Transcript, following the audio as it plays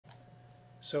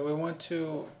So we want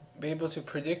to be able to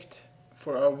predict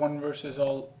for our one versus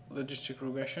all logistic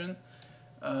regression.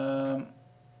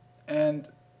 And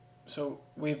so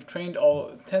we've trained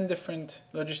all 10 different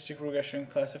logistic regression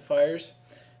classifiers,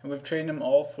 and we've trained them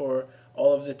all for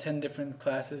all of the 10 different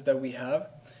classes that we have.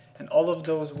 And all of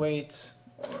those weights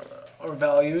or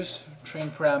values,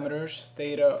 trained parameters,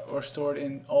 data, are stored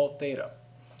in alt data.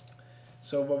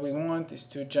 So what we want is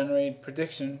to generate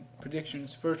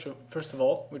predictions first of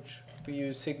all, which we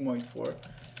use sigmoid for.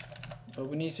 But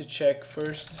we need to check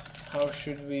first how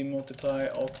should we multiply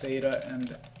alt data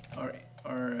and our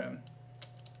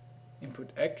input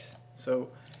x. So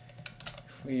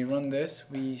if we run this,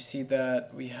 we see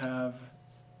that we have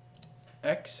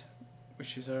x,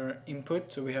 which is our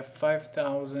input. So we have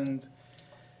 5,000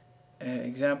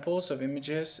 examples of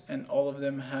images, and all of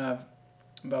them have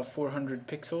about 400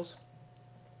 pixels.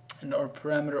 And our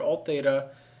parameter alt data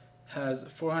has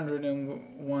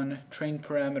 401 trained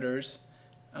parameters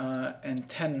and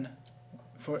 10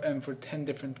 for 10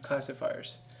 different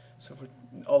classifiers. So for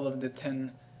all of the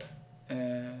 10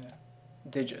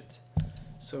 digits.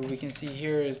 So we can see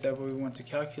here is that what we want to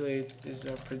calculate is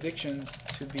our predictions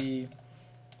to be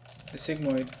the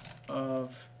sigmoid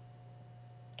of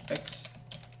x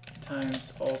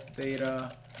times alt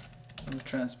data and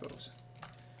transpose.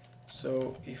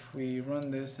 So if we run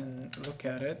this and look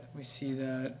at it, we see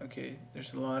that okay,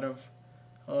 there's a lot of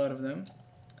them.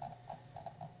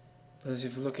 But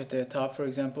if you look at the top, for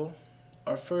example,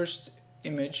 our first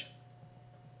image,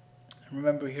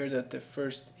 remember here that the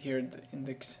first here, the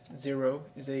index 0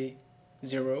 is a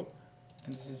 0,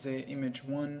 and this is a image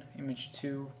 1, image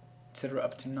 2, etc.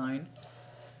 up to 9.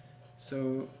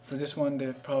 So for this one,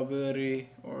 the probability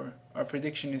or our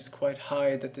prediction is quite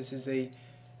high that this is a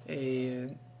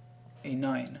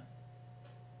 9,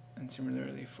 and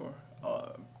similarly for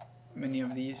many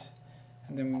of these.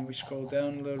 And then when we scroll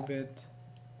down a little bit,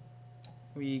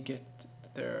 we get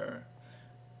their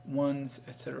ones,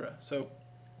 etc. So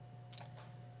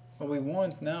what we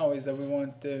want now is that we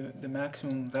want the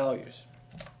maximum values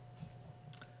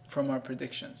from our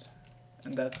predictions,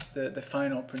 and that's the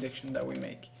final prediction that we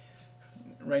make.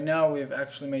 Right now we've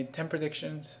actually made 10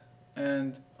 predictions,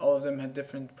 and all of them had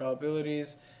different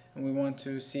probabilities, and we want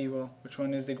to see, well, which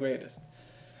one is the greatest.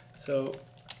 So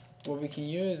what we can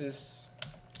use is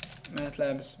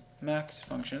MATLAB's max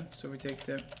function. So we take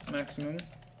the maximum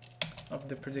of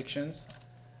the predictions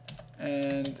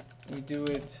and we do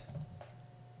it.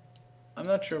 I'm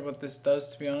not sure what this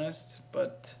does, to be honest,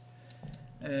 but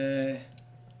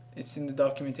it's in the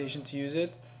documentation to use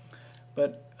it.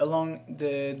 But along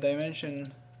the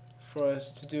dimension for us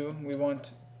to do, we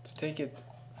want to take it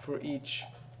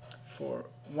for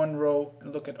one row,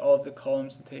 look at all of the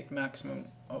columns and take maximum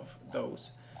of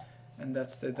those, and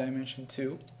that's the dimension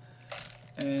 2.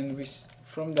 And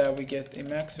from that we get a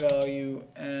max value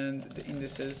and the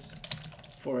indices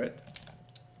for it.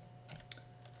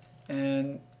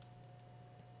 And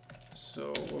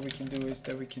so what we can do is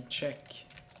that we can check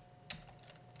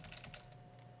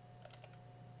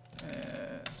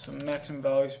so maximum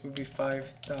values would be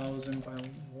 5,000 by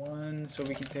 1, so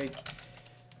we can take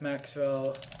max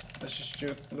val. Let's just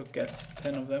look at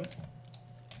 10 of them.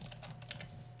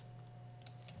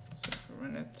 So if we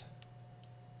run it,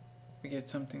 we get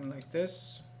something like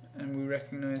this, and we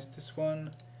recognize this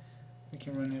one. We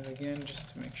can run it again just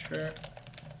to make sure.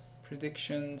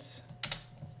 Predictions,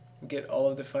 we get all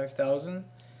of the 5,000,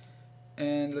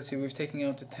 and let's see, we've taken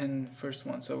out the 10 first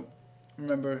one. So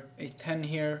remember, a 10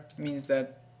 here means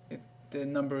that the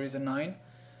number is a 9,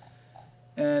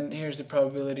 and here's the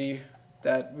probability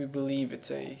that we believe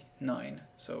it's a 9,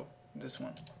 so this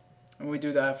one. And we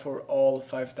do that for all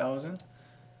 5,000.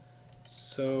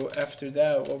 So after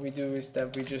that, what we do is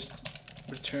that we just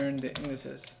return the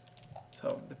indices.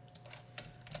 So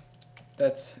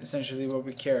that's essentially what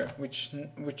we care, which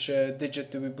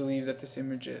digit do we believe that this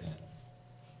image is.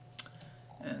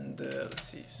 And let's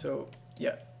see, so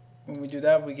yeah, when we do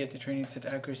that, we get the training set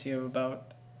accuracy of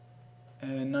about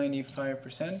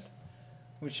 95%,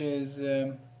 which is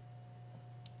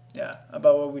yeah,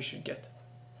 about what we should get.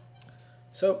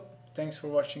 So thanks for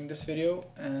watching this video,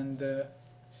 and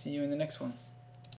see you in the next one.